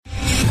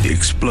The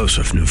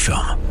explosive new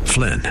film,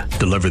 Flynn,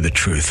 deliver the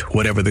truth,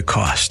 whatever the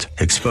cost,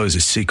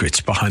 exposes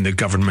secrets behind the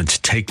government's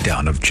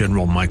takedown of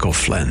General Michael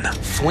Flynn.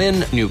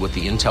 Flynn knew what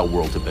the intel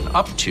world had been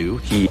up to.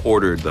 He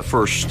ordered the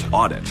first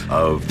audit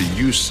of the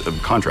use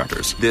of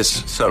contractors.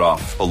 This set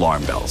off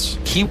alarm bells.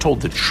 He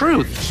told the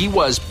truth. He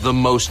was the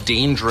most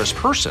dangerous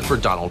person for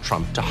Donald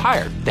Trump to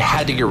hire. They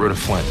had to get rid of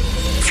Flynn.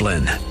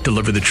 Flynn,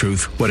 deliver the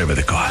truth, whatever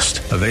the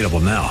cost. Available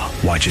now.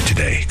 Watch it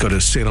today. Go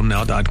to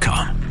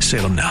salemnow.com.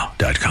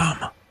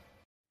 salemnow.com.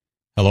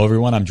 Hello,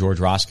 everyone. I'm George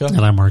Roscoe.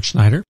 And I'm Mark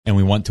Schneider. And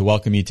we want to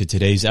welcome you to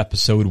today's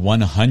episode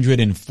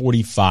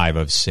 145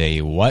 of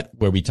Say What,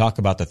 where we talk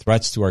about the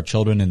threats to our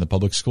children in the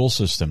public school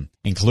system,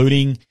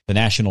 including the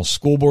National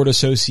School Board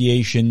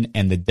Association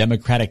and the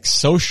Democratic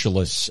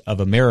Socialists of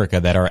America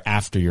that are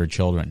after your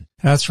children.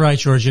 That's right,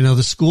 George. You know,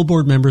 the school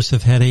board members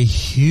have had a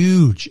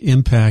huge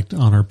impact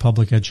on our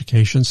public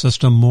education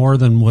system, more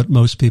than what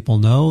most people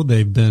know.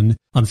 They've been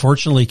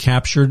unfortunately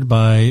captured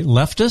by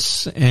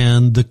leftists,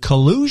 and the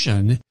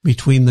collusion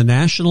between the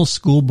National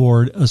School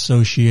Board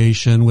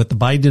Association with the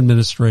Biden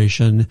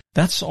administration,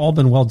 that's all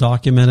been well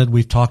documented.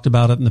 We've talked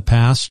about it in the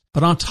past.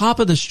 But on top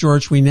of this,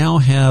 George, we now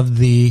have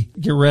the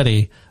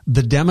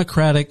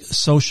Democratic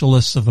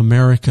Socialists of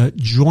America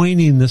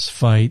joining this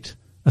fight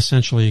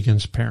essentially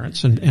against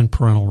parents and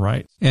parental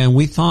rights. And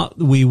we thought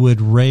we would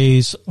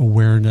raise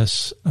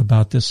awareness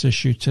about this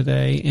issue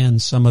today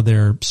and some of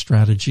their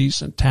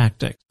strategies and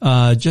tactics.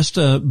 Just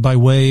by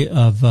way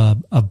of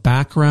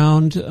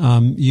background,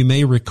 you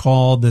may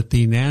recall that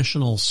the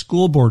National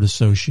School Board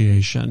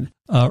Association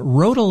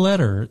wrote a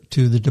letter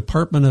to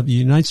the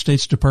United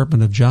States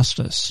Department of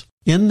Justice.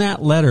 In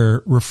that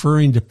letter,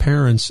 referring to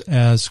parents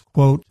as,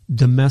 quote,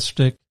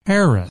 domestic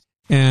terrorists.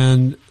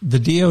 And the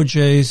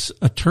DOJ's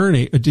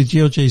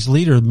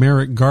leader,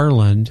 Merrick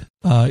Garland,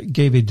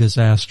 gave a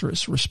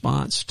disastrous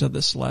response to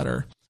this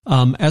letter.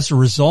 As a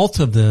result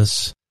of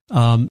this,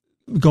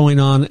 going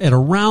on at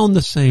around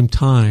the same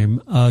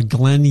time,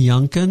 Glenn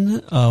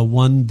Youngkin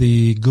won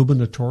the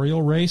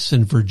gubernatorial race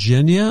in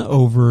Virginia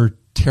over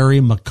Terry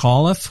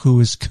McAuliffe, who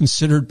was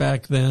considered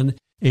back then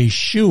a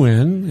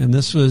shoo-in. And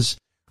this was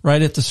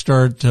right at the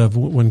start of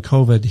when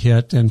COVID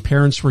hit, and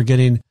parents were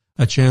getting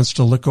a chance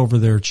to look over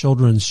their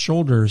children's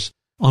shoulders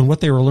on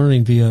what they were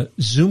learning via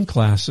Zoom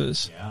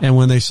classes. Yeah. And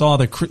when they saw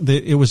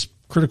it was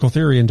critical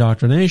theory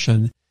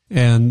indoctrination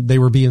and they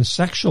were being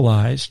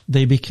sexualized,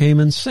 they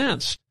became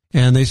incensed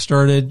and they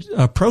started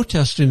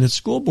protesting at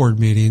school board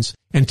meetings.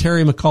 And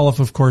Terry McAuliffe,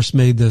 of course,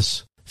 made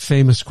this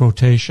famous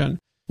quotation: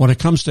 when it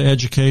comes to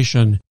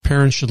education,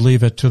 parents should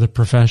leave it to the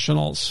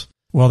professionals.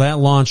 Well, that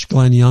launched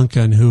Glenn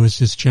Youngkin, who is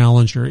his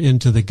challenger,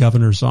 into the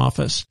governor's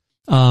office.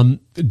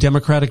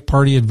 Democratic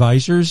Party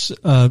advisors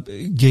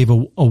gave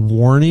a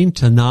warning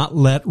to not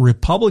let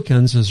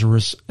Republicans,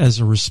 as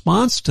a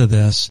response to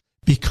this,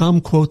 become,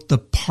 quote, the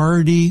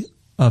party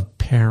of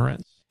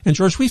parents. And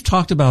George, we've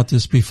talked about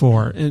this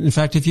before. In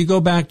fact, if you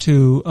go back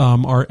to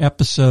our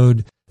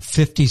episode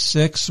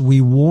 56,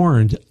 we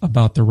warned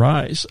about the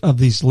rise of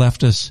these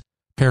leftist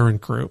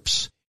parent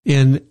groups.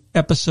 In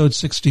episode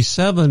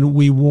 67,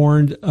 we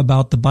warned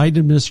about the Biden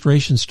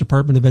administration's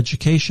Department of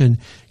Education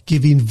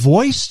giving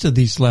voice to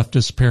these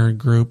leftist parent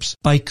groups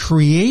by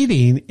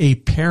creating a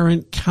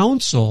parent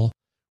council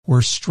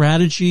where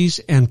strategies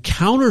and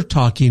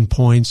counter-talking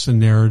points and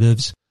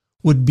narratives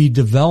would be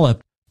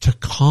developed to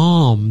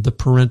calm the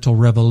parental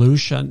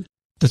revolution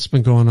that's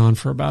been going on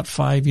for about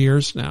 5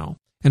 years now.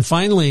 And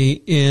finally,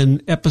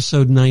 in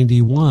episode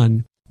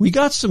 91, we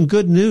got some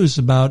good news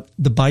about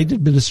the Biden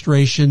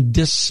administration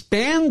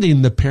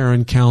disbanding the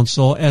Parent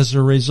Council as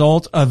a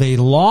result of a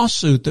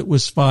lawsuit that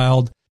was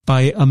filed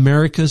by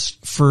America's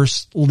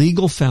First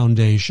Legal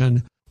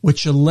Foundation,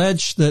 which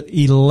alleged that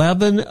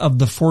 11 of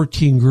the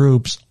 14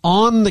 groups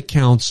on the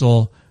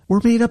council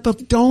were made up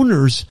of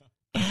donors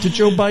to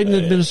Joe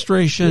Biden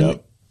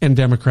administration and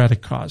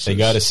Democratic causes. They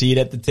got a seat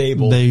at the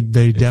table. They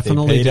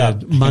definitely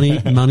did.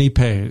 Money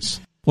pays.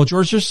 Well,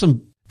 George,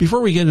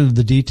 before we get into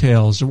the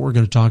details that we're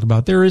going to talk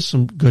about, there is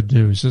some good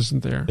news,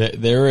 isn't there?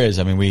 There is.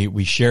 I mean,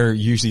 we share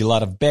usually a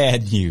lot of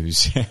bad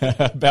news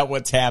about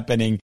what's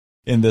happening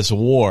in this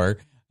war,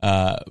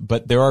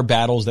 but there are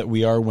battles that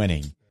we are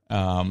winning.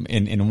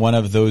 And one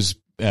of those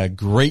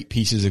great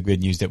pieces of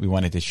good news that we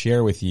wanted to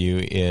share with you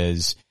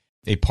is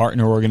a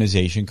partner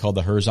organization called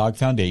the Herzog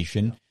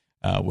Foundation,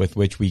 with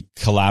which we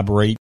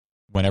collaborate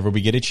whenever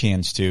we get a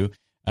chance to.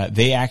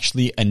 They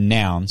actually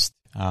announced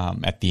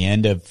at the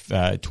end of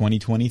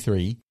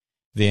 2023,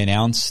 they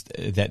announced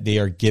that they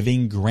are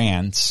giving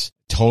grants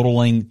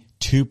totaling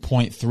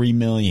 $2.3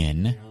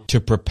 million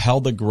to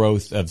propel the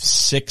growth of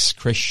 6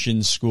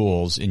 Christian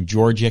schools in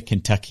Georgia,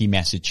 Kentucky,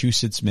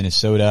 Massachusetts,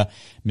 Minnesota,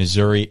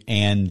 Missouri,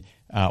 and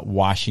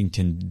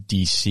Washington,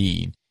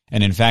 D.C.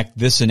 And in fact,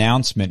 this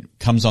announcement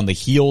comes on the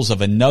heels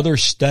of another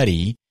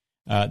study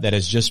that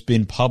has just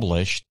been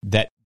published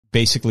that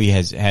basically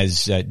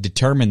has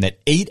determined that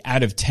 8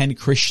 out of 10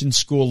 Christian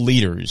school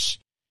leaders,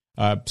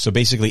 so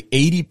basically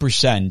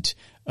 80%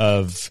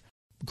 of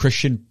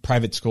Christian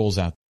private schools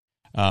out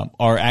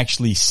are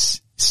actually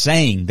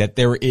saying that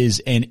there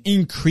is an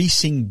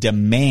increasing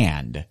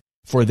demand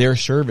for their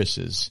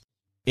services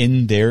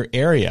in their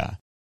area.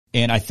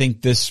 And I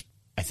think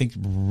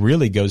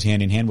really goes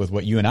hand in hand with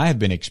what you and I have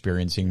been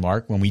experiencing,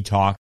 Mark, when we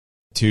talk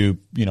to,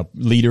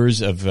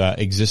 leaders of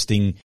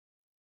existing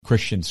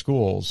Christian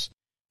schools,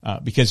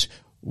 because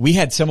we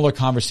had similar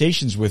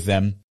conversations with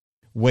them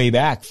way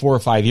back 4 or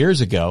 5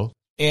 years ago.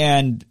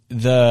 And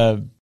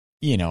the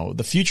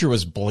future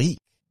was bleak.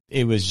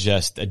 It was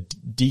just a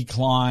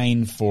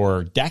decline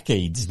for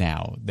decades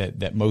now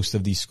that most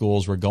of these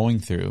schools were going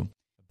through.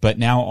 But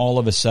now all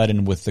of a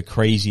sudden, with the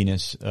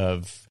craziness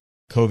of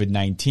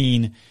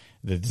COVID-19,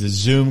 the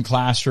Zoom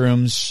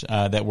classrooms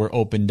that were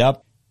opened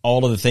up,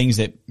 all of the things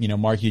that,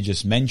 Mark, you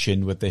just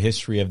mentioned with the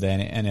history of the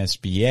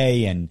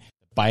NSBA and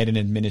Biden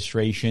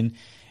administration.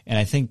 And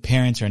I think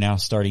parents are now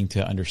starting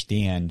to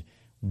understand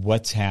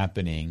what's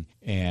happening,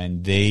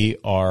 and they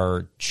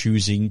are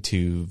choosing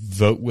to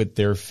vote with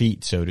their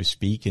feet, so to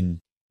speak, and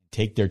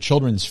take their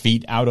children's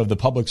feet out of the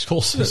public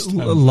school system.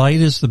 Light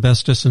is the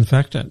best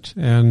disinfectant,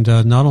 and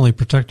not only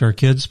protect our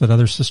kids, but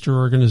other sister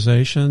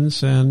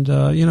organizations and,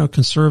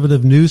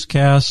 conservative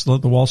newscasts, the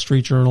Wall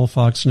Street Journal,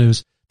 Fox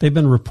News. They've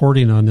been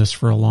reporting on this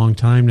for a long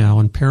time now,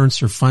 and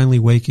parents are finally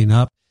waking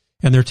up,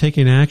 and they're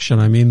taking action.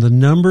 I mean, the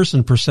numbers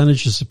and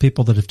percentages of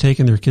people that have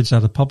taken their kids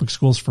out of public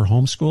schools for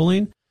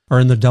homeschooling are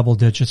in the double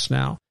digits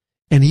now.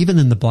 And even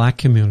in the black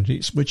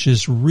communities, which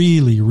is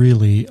really,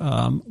 really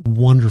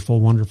wonderful,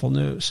 wonderful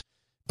news.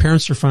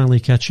 Parents are finally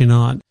catching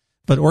on.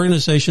 But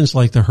organizations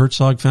like the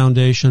Herzog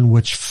Foundation,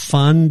 which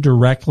fund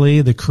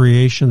directly the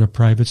creation of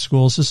private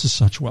schools, this is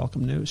such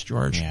welcome news,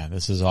 George. Yeah,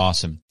 this is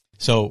awesome.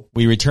 So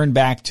we return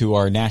back to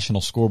our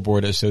National School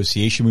Board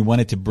Association. We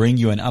wanted to bring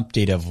you an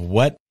update of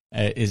what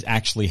is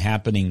actually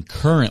happening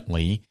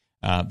currently,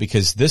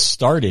 because this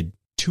started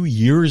 2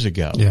 years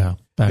ago. Yeah,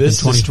 back in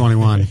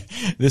 2021.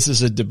 This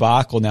is a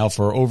debacle now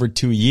for over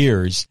 2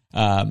 years.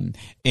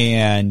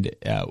 And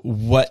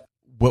what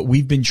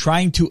we've been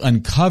trying to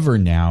uncover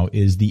now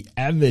is the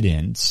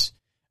evidence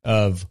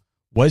of,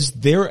 was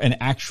there an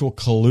actual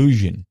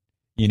collusion,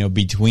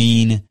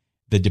 between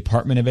the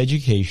Department of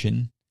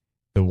Education,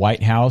 the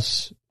White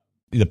House,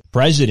 the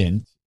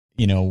president,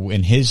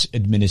 and his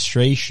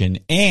administration,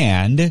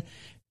 and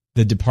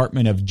the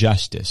Department of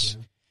Justice?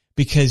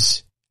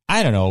 Because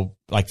I don't know,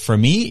 like for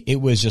me, it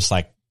was just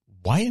like,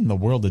 why in the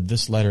world did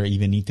this letter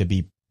even need to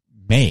be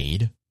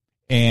made?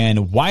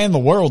 And why in the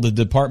world did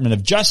the Department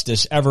of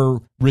Justice ever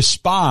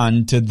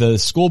respond to the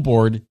School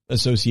Board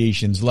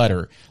Association's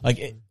letter?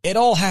 Like it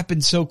all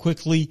happened so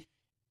quickly,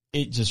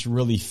 it just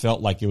really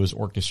felt like it was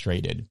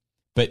orchestrated.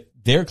 But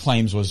their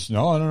claims was,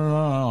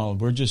 no,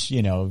 we're just,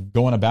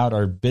 going about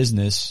our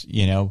business,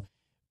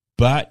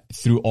 But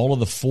through all of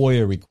the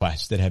FOIA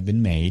requests that have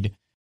been made,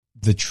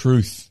 the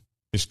truth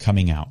is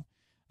coming out.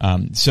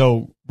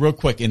 So real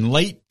quick, in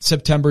late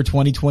September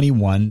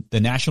 2021, the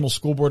National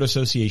School Board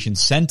Association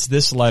sent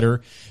this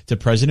letter to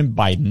President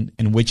Biden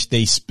in which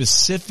they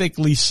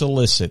specifically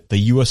solicit the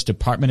U.S.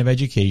 Department of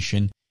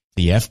Education,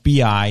 the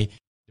FBI,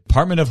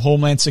 Department of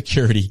Homeland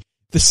Security,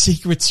 the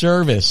Secret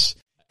Service,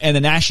 and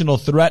the National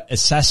Threat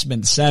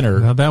Assessment Center.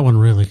 Now that one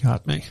really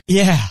got me.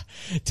 Yeah,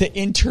 to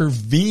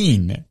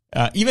intervene.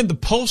 Even the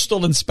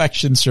Postal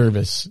Inspection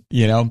Service,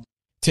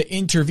 to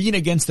intervene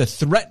against the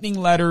threatening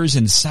letters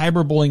and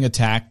cyberbullying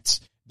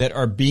attacks that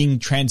are being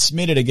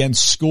transmitted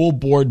against school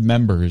board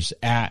members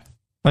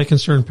by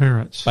concerned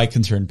parents.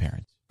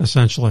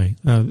 Essentially.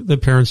 The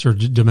parents are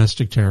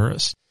domestic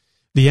terrorists.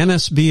 The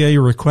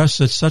NSBA requests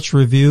that such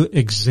review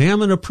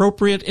examine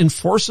appropriate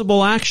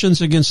enforceable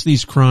actions against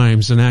these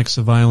crimes and acts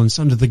of violence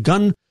under the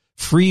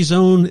Gun-Free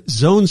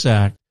Zones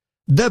Act,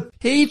 the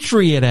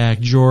Patriot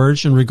Act,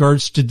 George, in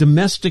regards to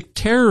domestic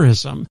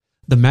terrorism,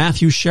 the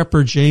Matthew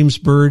Shepard James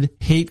Byrd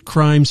Hate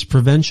Crimes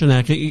Prevention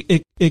Act.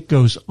 It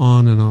goes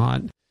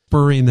on,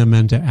 spurring them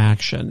into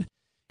action.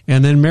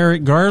 And then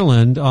Merrick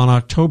Garland, on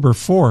October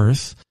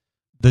 4th,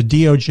 the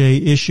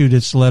DOJ issued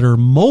its letter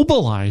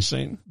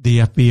mobilizing the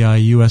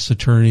FBI, U.S.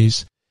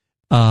 attorneys,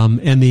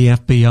 and the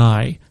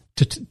FBI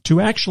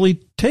to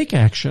actually take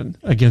action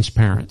against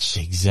parents.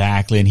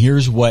 Exactly. And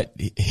here's what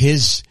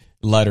his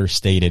letter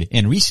stated.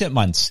 In recent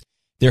months,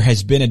 there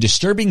has been a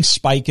disturbing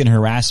spike in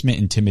harassment,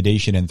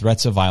 intimidation, and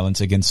threats of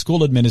violence against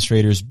school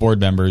administrators,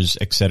 board members,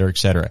 et cetera, et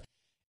cetera.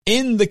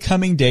 In the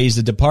coming days,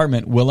 the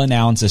department will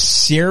announce a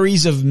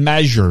series of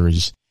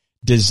measures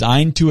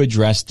designed to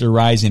address the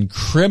rise in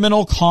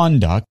criminal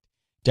conduct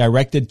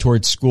directed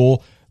towards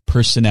school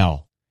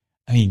personnel.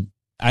 I mean,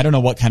 I don't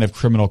know what kind of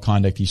criminal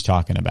conduct he's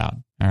talking about.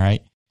 All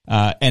right.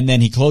 And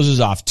then he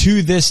closes off,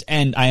 to this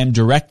end, I am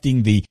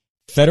directing the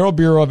Federal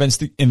Bureau of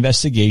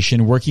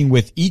Investigation, working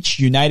with each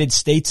United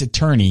States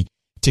attorney,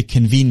 to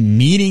convene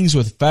meetings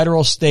with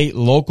federal, state,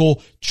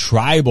 local,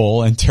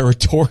 tribal, and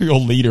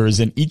territorial leaders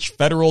in each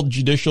federal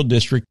judicial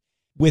district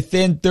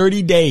within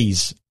 30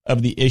 days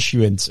of the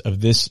issuance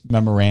of this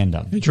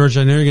memorandum. Hey, George,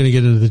 I know you're going to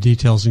get into the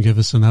details and give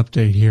us an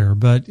update here,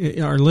 but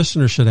our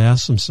listeners should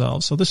ask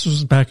themselves. So this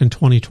was back in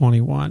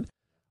 2021.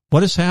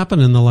 What has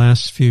happened in the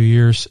last few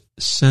years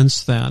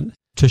since then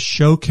to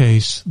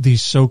showcase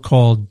these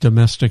so-called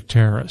domestic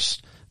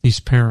terrorists, these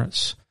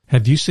parents.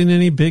 Have you seen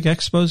any big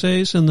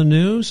exposés in the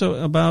news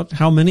about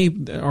how many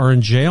are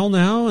in jail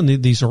now and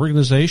these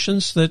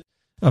organizations that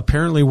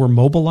apparently were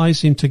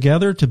mobilizing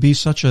together to be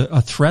such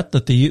a threat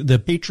that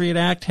the Patriot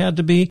Act had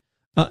to be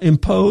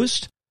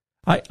imposed?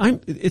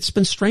 It's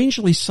been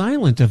strangely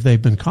silent if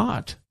they've been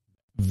caught.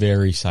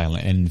 Very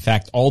silent. And in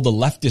fact, all the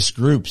leftist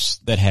groups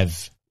that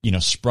have,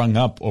 sprung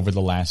up over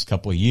the last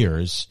couple of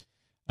years,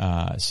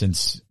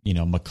 since,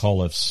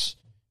 McAuliffe's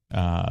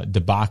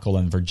debacle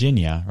in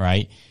Virginia,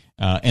 right?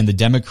 And the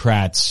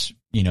Democrats,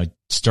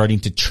 starting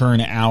to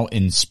churn out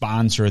and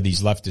sponsor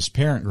these leftist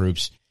parent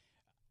groups.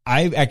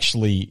 I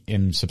actually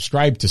am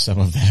subscribed to some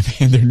of them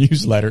in their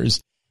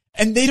newsletters,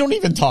 and they don't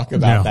even talk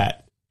about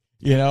that.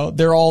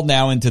 They're all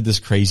now into this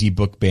crazy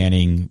book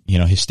banning,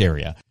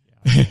 hysteria.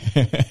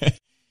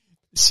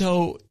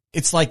 So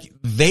it's like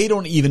they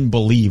don't even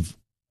believe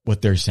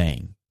what they're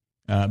saying.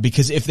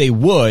 Because if they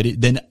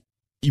would, then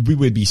we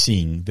would be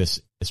seeing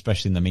this,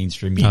 especially in the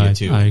mainstream media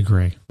too. I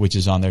agree. Which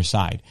is on their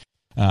side.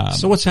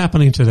 So what's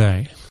happening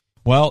today?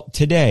 Well,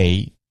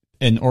 today,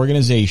 an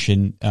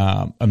organization,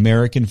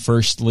 American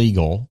First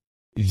Legal,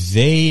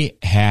 they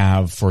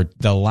have for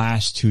the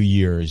last 2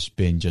 years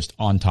been just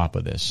on top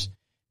of this,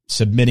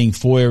 submitting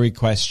FOIA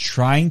requests,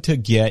 trying to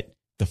get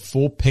the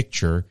full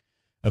picture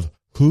of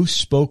who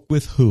spoke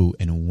with who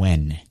and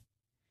when,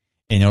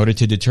 in order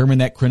to determine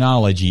that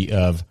chronology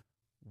of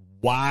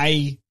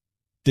why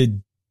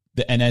did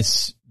the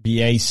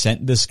NSBA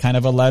sent this kind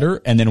of a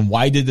letter, and then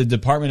why did the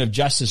Department of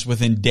Justice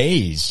within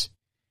days?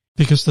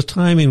 Because the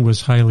timing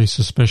was highly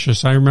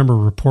suspicious. I remember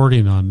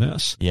reporting on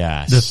this.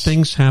 Yes. That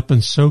things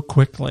happen so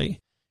quickly.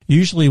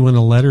 Usually when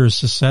a letter is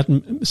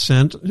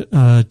sent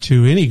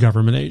to any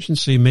government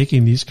agency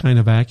making these kind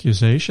of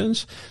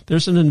accusations,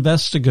 there's an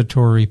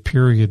investigatory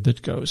period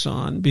that goes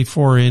on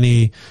before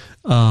any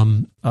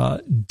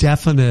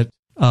definite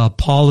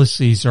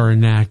policies are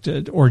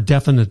enacted or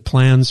definite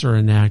plans are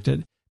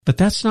enacted. But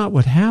that's not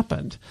what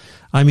happened.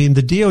 I mean,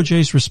 the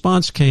DOJ's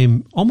response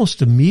came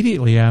almost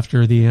immediately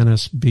after the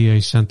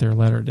NSBA sent their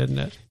letter, didn't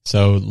it?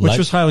 Which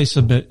was highly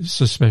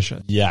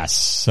suspicious. Yes.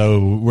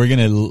 So we're going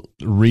to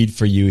read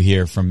for you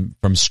here from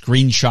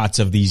screenshots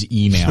of these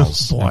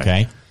emails. Oh,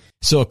 okay.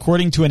 So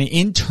according to an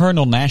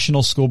internal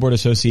National School Board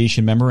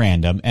Association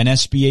memorandum,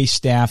 NSBA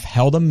staff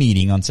held a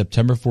meeting on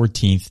September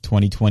 14th,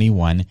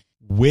 2021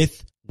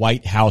 with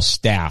White House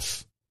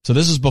staff. So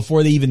this is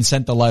before they even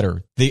sent the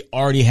letter. They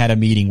already had a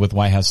meeting with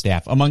White House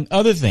staff. Among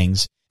other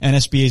things,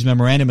 NSBA's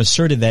memorandum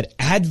asserted that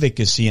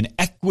advocacy and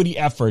equity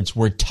efforts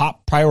were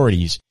top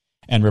priorities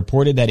and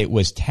reported that it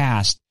was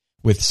tasked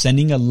with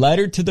sending a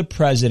letter to the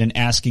president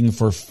asking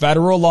for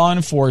federal law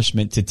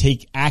enforcement to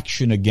take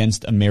action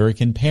against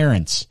American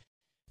parents.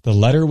 The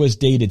letter was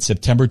dated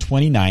September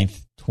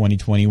 29th,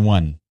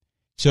 2021.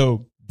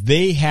 So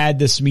they had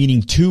this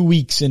meeting 2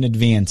 weeks in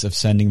advance of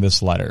sending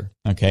this letter,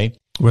 okay?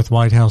 With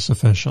White House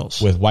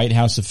officials. With White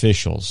House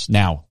officials.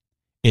 Now,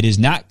 it is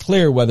not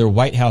clear whether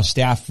White House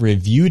staff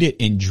reviewed it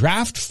in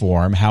draft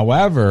form.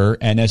 However,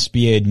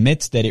 NSBA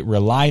admits that it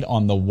relied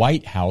on the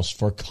White House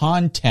for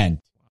content.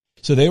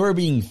 So they were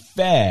being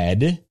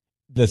fed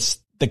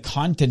the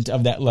content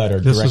of that letter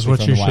directly from the White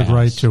House. This is what you should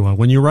write to them.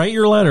 When you write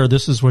your letter,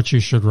 this is what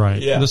you should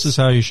write. Yes. This is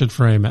how you should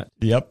frame it.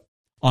 Yep.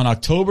 On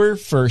October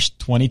 1st,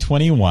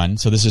 2021,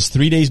 so this is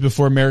 3 days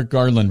before Merrick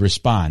Garland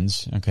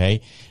responds, okay,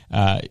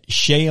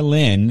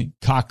 Shaylin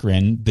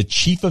Cochran, the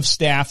chief of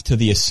staff to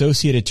the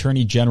Associate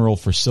Attorney General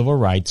for Civil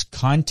Rights,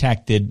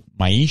 contacted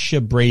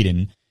Maisha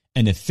Braden,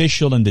 an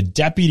official in the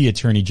Deputy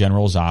Attorney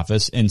General's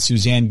office, and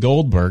Suzanne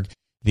Goldberg,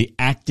 the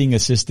acting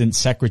Assistant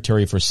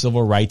Secretary for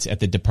Civil Rights at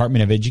the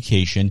Department of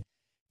Education,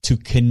 to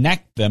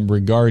connect them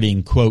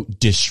regarding, quote,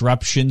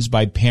 disruptions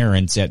by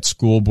parents at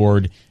school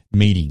board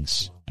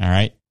meetings. All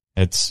right.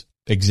 That's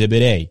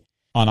Exhibit A.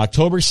 On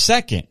October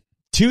 2nd,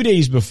 2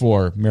 days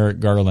before Merrick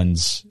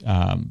Garland's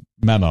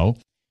memo,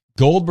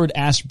 Goldberg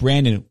asked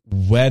Brandon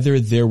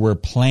whether there were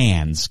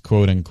plans,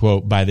 quote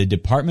unquote, by the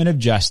Department of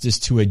Justice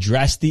to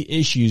address the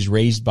issues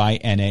raised by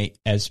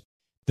NAS,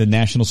 the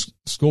National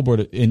School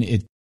Board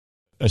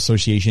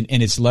Association,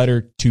 in its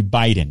letter to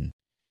Biden.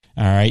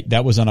 All right.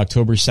 That was on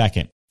October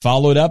 2nd.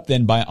 Followed up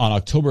then on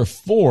October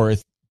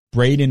 4th,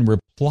 Braden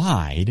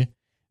replied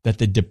that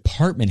the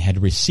department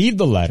had received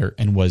the letter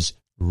and was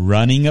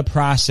running a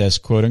process,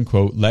 quote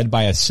unquote, led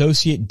by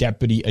Associate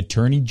Deputy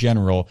Attorney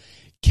General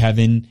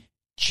Kevin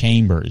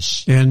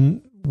Chambers.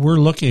 And we're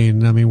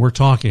looking, we're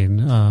talking,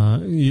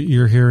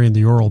 you're hearing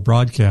the oral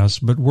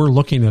broadcast, but we're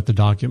looking at the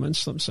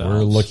documents themselves.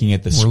 We're looking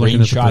at the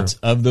screenshots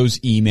of those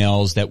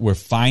emails that were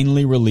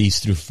finally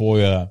released through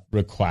FOIA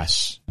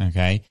requests.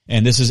 Okay.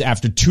 And this is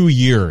after 2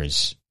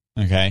 years.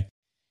 Okay.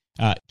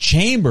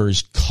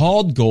 Chambers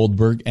called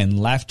Goldberg and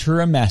left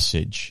her a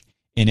message.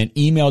 In an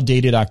email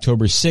dated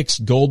October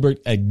 6th, Goldberg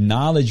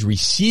acknowledged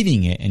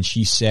receiving it, and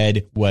she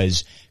said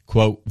was,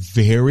 quote,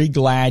 very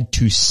glad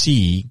to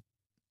see,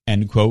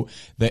 end quote,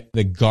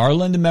 the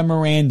Garland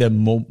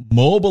memorandum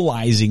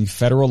mobilizing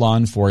federal law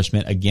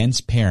enforcement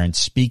against parents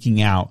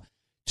speaking out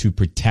to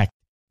protect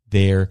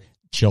their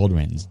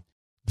children.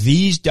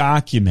 These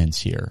documents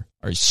here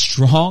are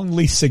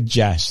strongly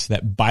suggest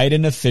that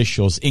Biden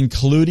officials,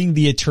 including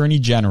the Attorney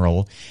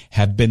General,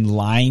 have been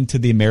lying to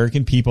the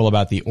American people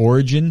about the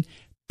origin,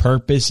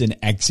 purpose, and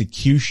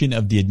execution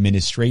of the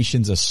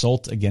administration's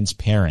assault against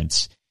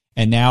parents.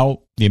 And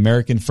now the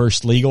American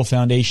First Legal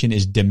Foundation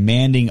is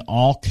demanding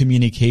all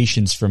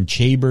communications from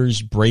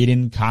Chambers,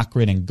 Braden,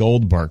 Cochran, and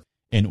Goldberg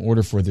in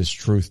order for this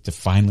truth to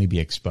finally be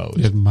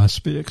exposed. It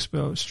must be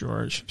exposed,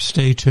 George.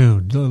 Stay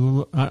tuned.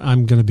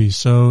 I'm going to be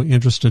so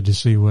interested to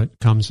see what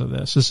comes of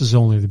this. This is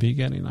only the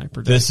beginning, I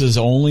predict. This is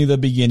only the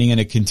beginning and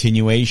a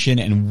continuation.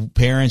 And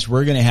parents,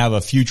 we're going to have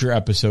a future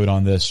episode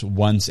on this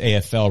once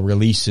AFL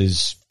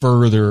releases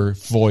further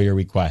FOIA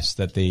requests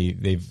that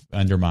they've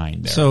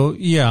undermined there. So,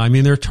 yeah, I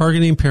mean, they're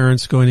targeting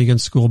parents going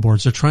against school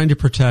boards. They're trying to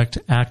protect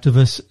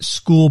activist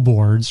school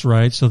boards,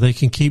 right, so they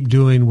can keep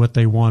doing what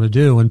they want to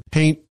do and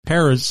paint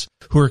parents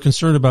who are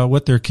concerned about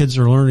what their kids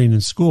are learning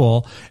in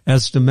school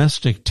as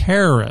domestic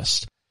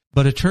terrorists.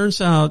 But it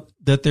turns out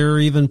that there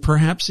are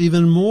perhaps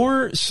even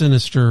more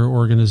sinister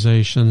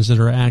organizations that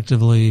are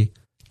actively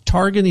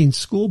targeting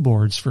school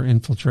boards for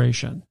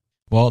infiltration.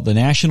 Well, the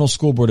National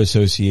School Board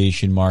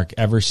Association, Mark,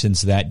 ever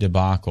since that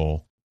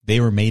debacle, they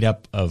were made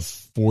up of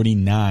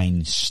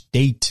 49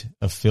 state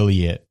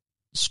affiliate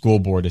school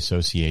board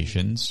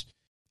associations.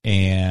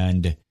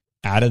 And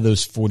out of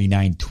those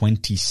 49,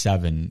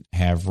 27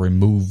 have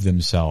removed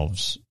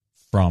themselves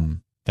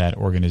from that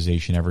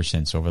organization ever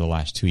since over the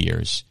last 2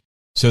 years.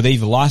 So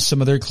they've lost some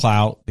of their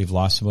clout. They've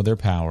lost some of their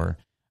power.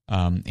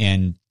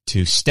 And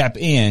to step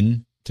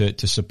in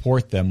to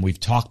support them, we've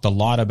talked a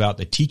lot about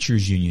the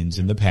teachers' unions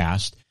in the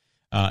past.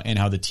 And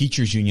how the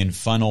teachers union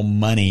funnel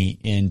money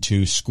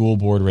into school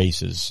board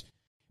races.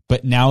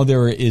 But now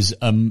there is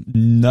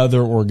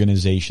another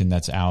organization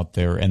that's out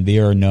there, and they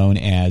are known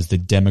as the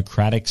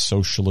Democratic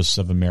Socialists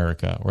of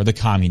America, or the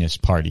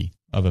Communist Party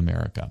of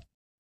America.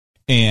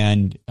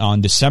 And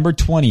on December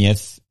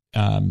 20th,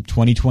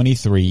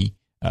 2023,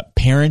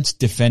 Parents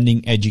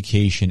Defending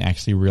Education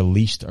actually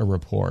released a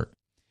report.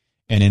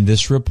 And in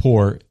this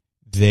report,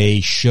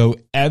 they show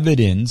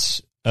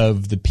evidence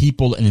of the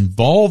people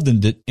involved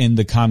in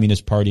the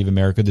Communist Party of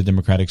America, the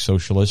Democratic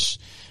Socialists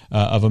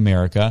of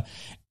America,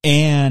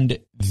 and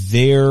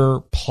their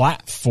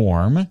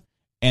platform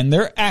and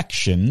their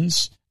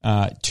actions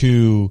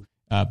to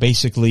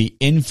basically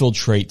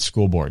infiltrate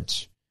school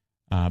boards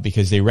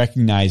because they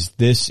recognize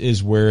this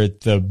is where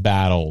the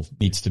battle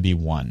needs to be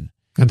won.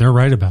 And they're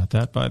right about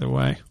that, by the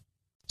way.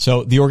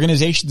 So the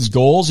organization's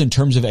goals in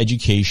terms of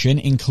education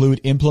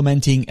include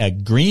implementing a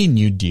Green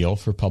New Deal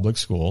for public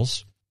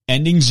schools,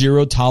 ending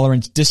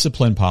zero-tolerance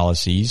discipline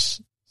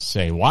policies,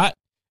 say what?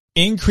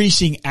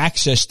 Increasing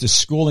access to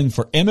schooling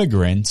for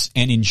immigrants,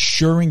 and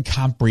ensuring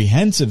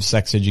comprehensive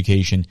sex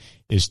education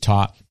is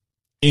taught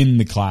in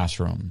the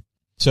classroom.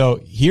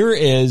 So here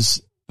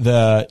is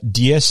the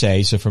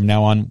DSA. So from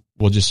now on,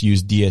 we'll just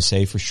use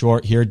DSA for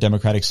short here,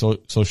 Democratic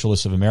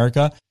Socialists of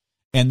America,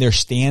 and their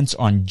stance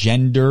on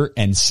gender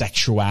and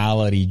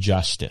sexuality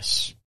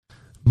justice.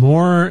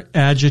 More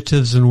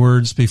adjectives and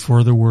words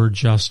before the word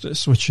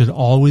justice, which should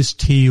always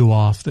tee you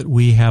off that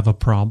we have a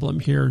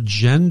problem here.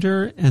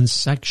 Gender and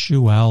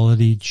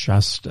sexuality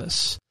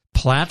justice.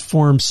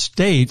 Platform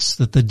states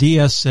that the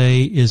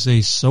DSA is a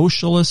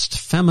socialist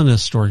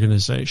feminist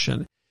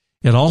organization.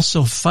 It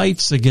also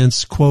fights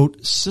against,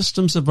 quote,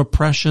 systems of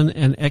oppression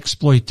and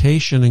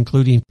exploitation,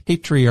 including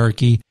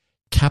patriarchy,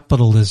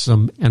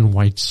 capitalism, and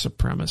white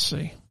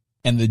supremacy.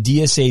 And the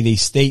DSA, they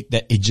state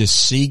that it just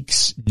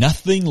seeks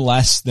nothing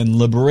less than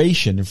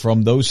liberation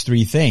from those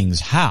three things.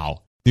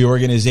 How? The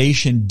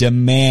organization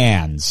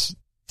demands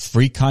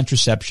free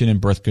contraception and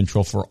birth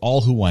control for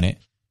all who want it.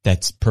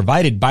 That's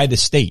provided by the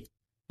state.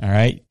 All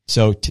right.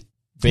 So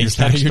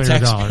based on your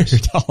taxpayer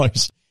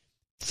dollars.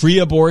 Free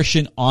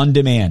abortion on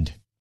demand.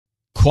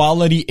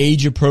 Quality,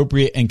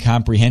 age-appropriate, and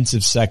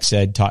comprehensive sex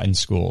ed taught in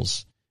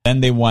schools. Then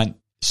they want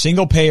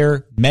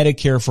single-payer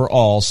Medicare for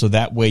all, so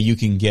that way you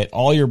can get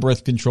all your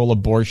birth control,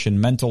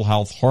 abortion, mental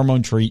health,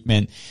 hormone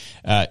treatment,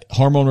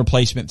 hormone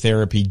replacement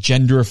therapy,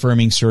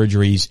 gender-affirming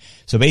surgeries.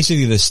 So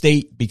basically the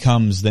state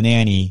becomes the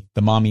nanny,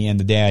 the mommy, and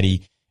the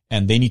daddy,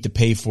 and they need to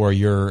pay for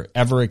your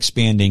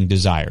ever-expanding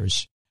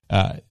desires.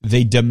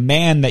 They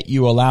demand that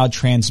you allow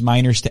trans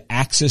minors to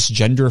access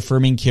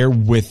gender-affirming care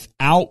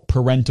without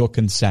parental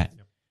consent.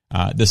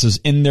 This is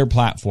in their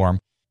platform.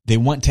 They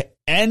want to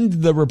end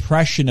the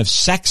repression of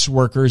sex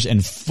workers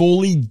and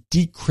fully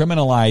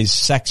decriminalize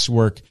sex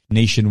work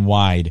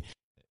nationwide.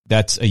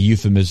 That's a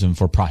euphemism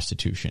for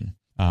prostitution,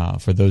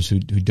 for those who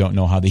don't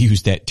know how they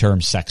use that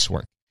term, sex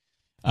work.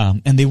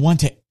 And they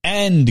want to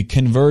end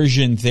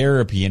conversion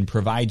therapy and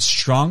provide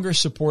stronger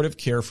supportive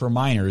care for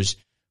minors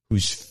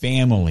whose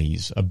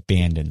families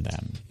abandon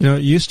them. You know,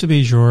 it used to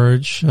be,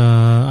 George,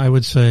 I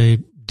would say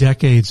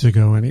decades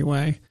ago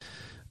anyway,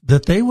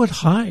 that they would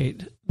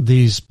hide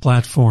these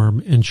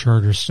platform and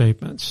charter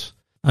statements.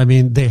 I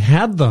mean, they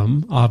had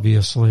them,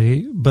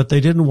 obviously, but they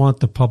didn't want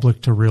the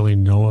public to really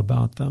know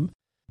about them.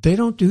 They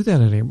don't do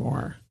that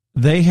anymore.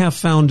 they have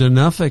found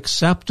enough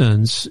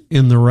acceptance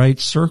in the right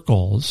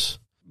circles,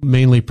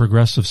 mainly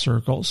progressive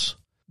circles,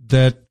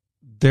 that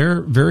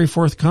they're very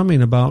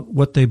forthcoming about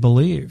what they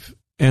believe.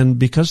 And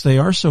because they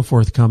are so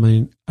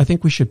forthcoming, I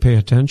think we should pay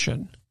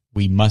attention.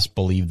 We must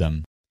believe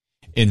them.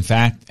 In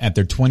fact, at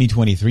their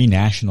 2023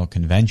 National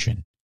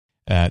Convention,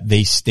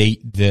 they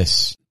state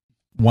this.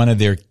 One of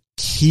their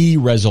key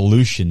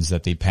resolutions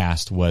that they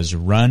passed was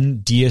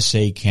run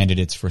DSA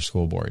candidates for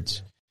school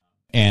boards.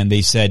 And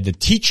they said the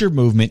teacher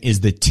movement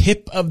is the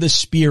tip of the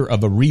spear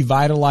of a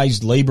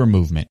revitalized labor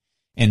movement.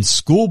 And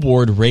school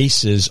board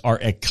races are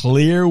a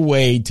clear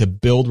way to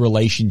build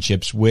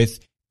relationships with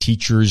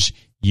teachers'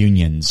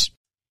 unions.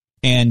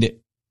 And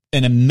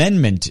an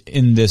amendment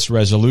in this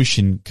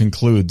resolution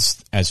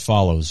concludes as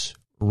follows.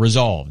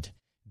 Resolved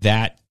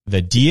that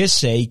the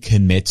DSA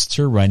commits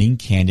to running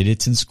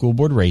candidates in school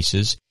board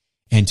races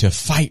and to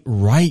fight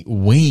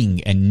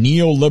right-wing and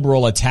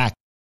neoliberal attack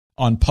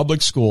on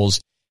public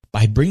schools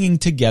by bringing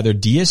together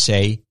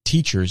DSA,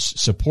 teachers,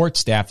 support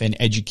staff, and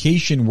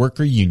education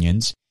worker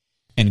unions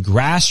and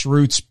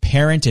grassroots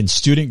parent and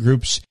student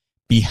groups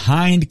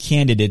behind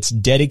candidates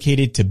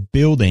dedicated to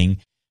building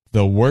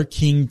the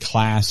working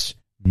class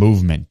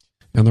movement.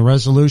 And the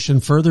resolution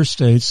further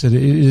states that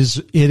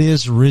it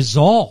is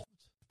resolved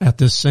at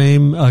the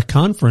same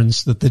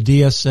conference that the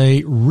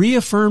DSA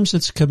reaffirms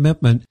its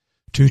commitment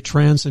to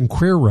trans and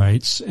queer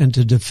rights and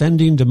to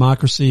defending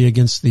democracy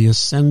against the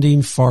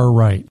ascending far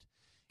right.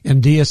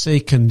 And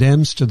DSA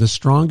condemns to the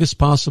strongest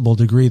possible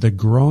degree the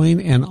growing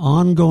and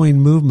ongoing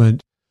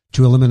movement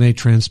to eliminate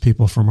trans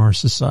people from our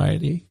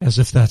society, as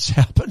if that's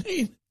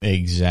happening.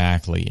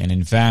 Exactly. And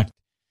in fact,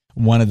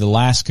 one of the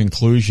last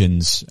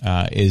conclusions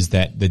is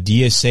that the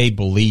DSA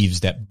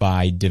believes that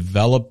by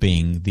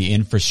developing the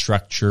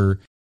infrastructure,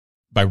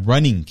 by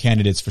running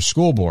candidates for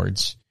school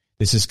boards,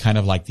 this is kind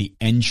of like the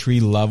entry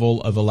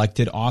level of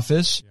elected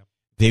office. Yep.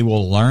 They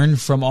will learn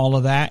from all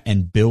of that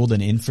and build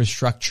an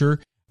infrastructure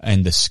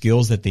and the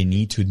skills that they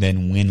need to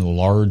then win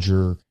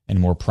larger and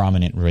more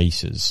prominent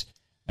races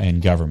in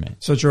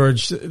government. So,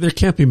 George, there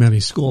can't be many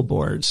school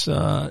boards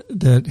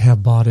that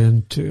have bought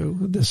into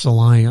this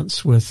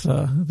alliance with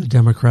the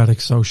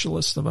Democratic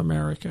Socialists of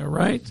America,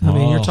 right? I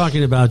mean, you're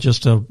talking about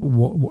just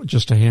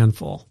a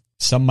handful.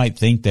 Some might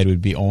think that it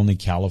would be only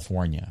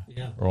California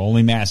or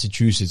only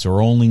Massachusetts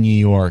or only New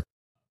York,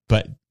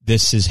 but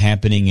this is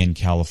happening in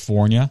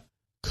California,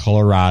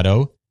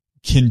 Colorado,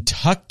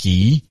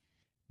 Kentucky,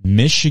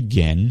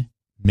 Michigan,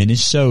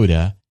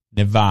 Minnesota,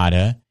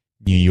 Nevada,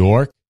 New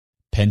York,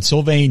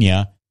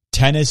 Pennsylvania,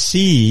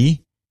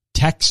 Tennessee,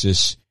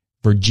 Texas,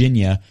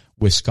 Virginia,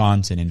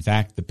 Wisconsin. In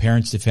fact, the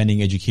Parents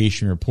Defending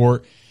Education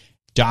report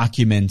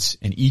documents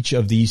in each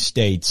of these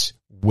states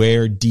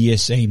where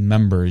DSA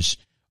members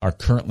are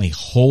currently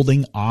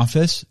holding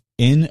office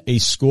in a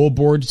school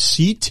board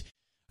seat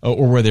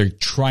or where they're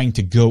trying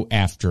to go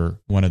after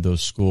one of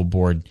those school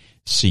board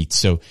seats.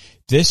 So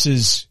this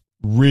is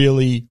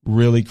really,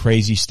 really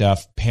crazy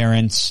stuff.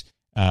 Parents,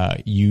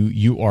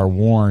 you are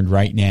warned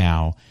right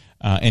now.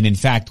 And in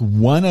fact,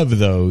 one of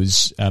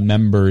those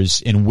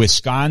members in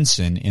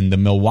Wisconsin in the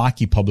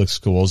Milwaukee Public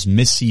Schools,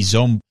 Missy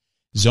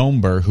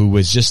Zomber, who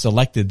was just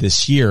elected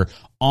this year,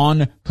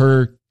 on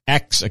her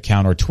X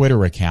account or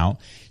Twitter account,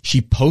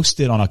 she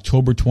posted on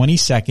October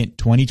 22nd,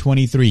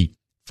 2023,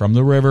 from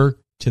the river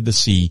to the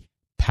sea,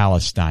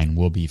 Palestine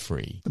will be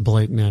free.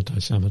 Blatant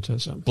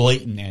anti-Semitism.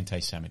 Blatant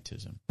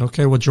anti-Semitism.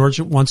 Okay, well,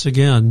 George, once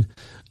again,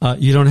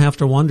 you don't have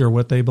to wonder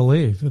what they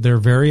believe. They're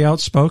very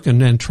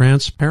outspoken and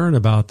transparent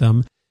about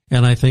them,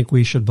 and I think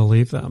we should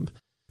believe them.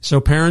 So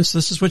parents,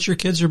 this is what your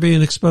kids are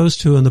being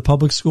exposed to in the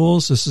public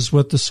schools. This is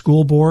what the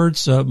school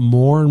boards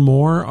more and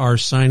more are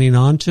signing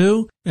on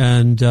to.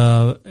 And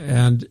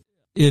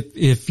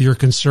if you're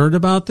concerned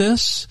about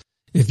this,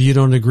 if you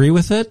don't agree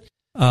with it,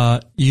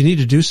 you need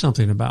to do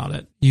something about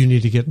it. You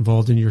need to get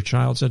involved in your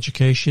child's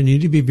education. You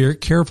need to be very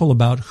careful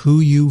about who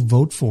you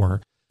vote for.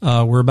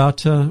 We're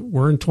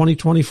in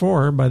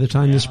 2024 by the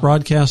time this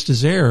broadcast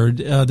is aired.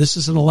 This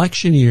is an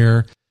election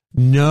year.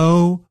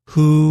 Know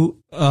who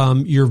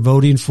you're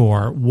voting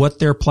for, what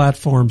their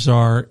platforms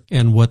are,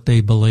 and what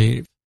they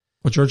believe.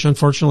 Well, George,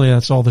 unfortunately,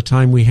 that's all the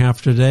time we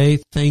have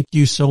today. Thank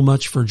you so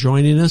much for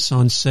joining us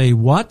on Say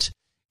What,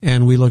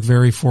 and we look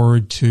very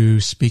forward to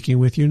speaking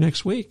with you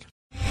next week.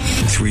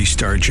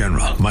 3-star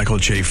General Michael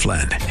J.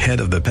 Flynn, head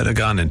of the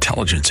Pentagon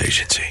Intelligence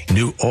Agency,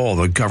 knew all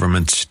the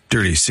government's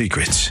dirty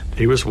secrets.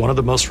 He was one of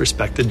the most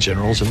respected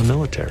generals in the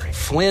military.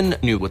 Flynn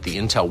knew what the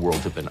intel world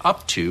had been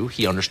up to.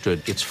 He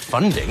understood its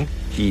funding.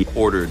 He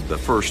ordered the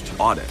first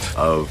audit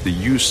of the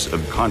use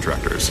of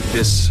contractors.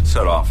 This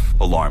set off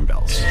alarm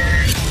bells.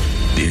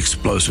 The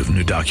explosive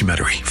new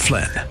documentary,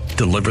 Flynn,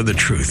 Deliver the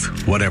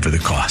Truth, Whatever the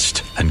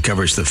Cost,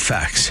 uncovers the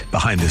facts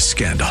behind this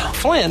scandal.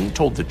 Flynn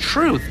told the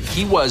truth.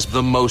 He was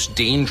the most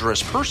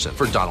dangerous person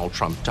for Donald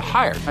Trump to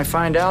hire. I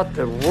find out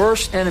the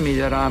worst enemy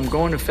that I'm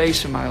going to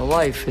face in my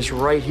life is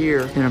right here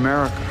in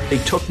America. They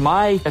took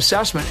my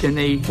assessment and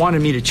they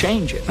wanted me to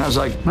change it. And I was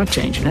like, I'm not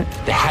changing it.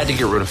 They had to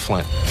get rid of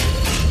Flynn.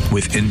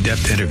 with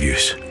in-depth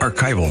interviews,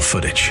 archival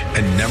footage,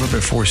 and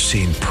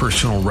never-before-seen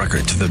personal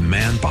records of the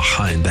man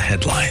behind the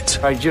headlines.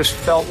 I just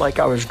felt like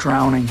I was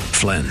drowning.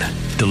 Flynn,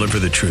 deliver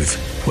the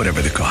truth, whatever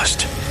the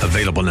cost.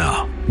 Available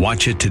now.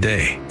 Watch it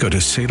today. Go to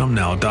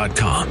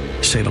salemnow.com.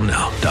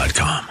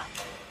 salemnow.com.